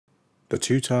The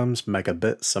two terms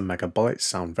megabits and megabytes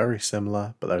sound very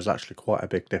similar, but there's actually quite a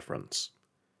big difference.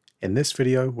 In this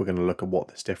video, we're going to look at what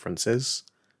this difference is.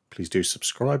 Please do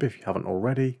subscribe if you haven't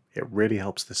already, it really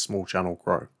helps this small channel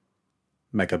grow.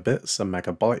 Megabits and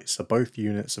megabytes are both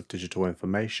units of digital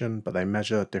information, but they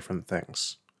measure different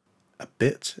things. A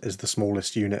bit is the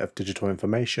smallest unit of digital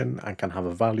information and can have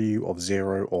a value of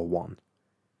 0 or 1.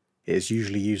 It is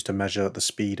usually used to measure the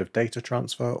speed of data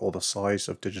transfer or the size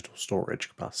of digital storage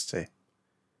capacity.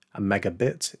 A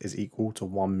megabit is equal to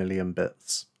 1 million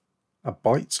bits. A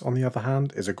byte, on the other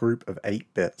hand, is a group of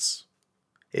 8 bits.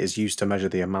 It is used to measure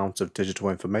the amount of digital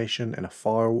information in a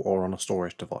file or on a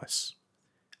storage device.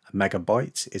 A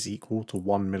megabyte is equal to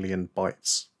 1 million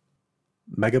bytes.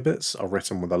 Megabits are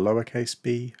written with a lowercase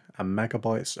b, and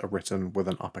megabytes are written with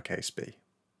an uppercase b.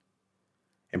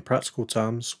 In practical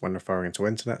terms, when referring to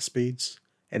internet speeds,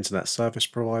 internet service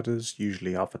providers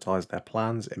usually advertise their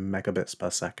plans in megabits per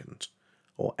second,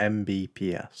 or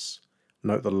Mbps.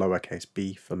 Note the lowercase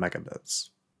b for megabits.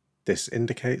 This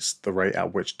indicates the rate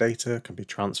at which data can be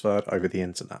transferred over the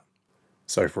internet.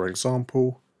 So for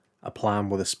example, a plan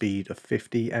with a speed of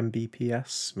 50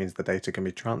 Mbps means the data can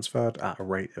be transferred at a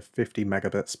rate of 50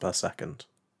 megabits per second.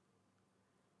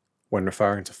 When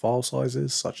referring to file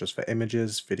sizes, such as for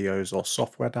images, videos, or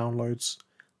software downloads,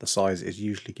 the size is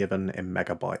usually given in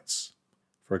megabytes.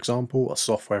 For example, a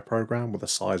software program with a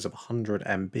size of 100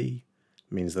 MB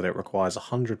means that it requires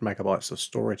 100 megabytes of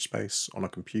storage space on a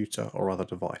computer or other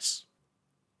device.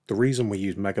 The reason we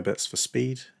use megabits for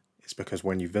speed is because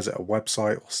when you visit a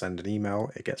website or send an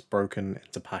email, it gets broken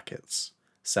into packets,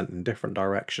 sent in different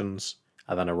directions,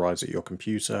 and then arrives at your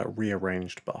computer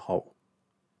rearranged but whole.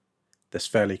 This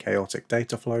fairly chaotic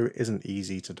data flow isn't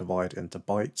easy to divide into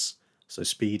bytes, so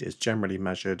speed is generally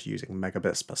measured using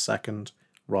megabits per second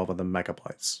rather than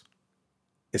megabytes.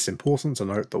 It's important to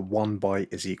note that 1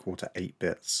 byte is equal to 8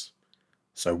 bits,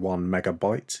 so 1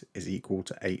 megabyte is equal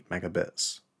to 8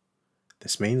 megabits.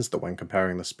 This means that when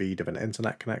comparing the speed of an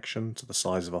internet connection to the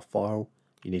size of a file,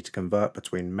 you need to convert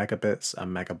between megabits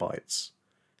and megabytes.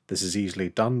 This is easily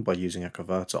done by using a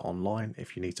converter online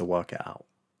if you need to work it out.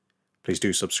 Please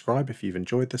do subscribe if you've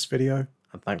enjoyed this video,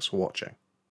 and thanks for watching.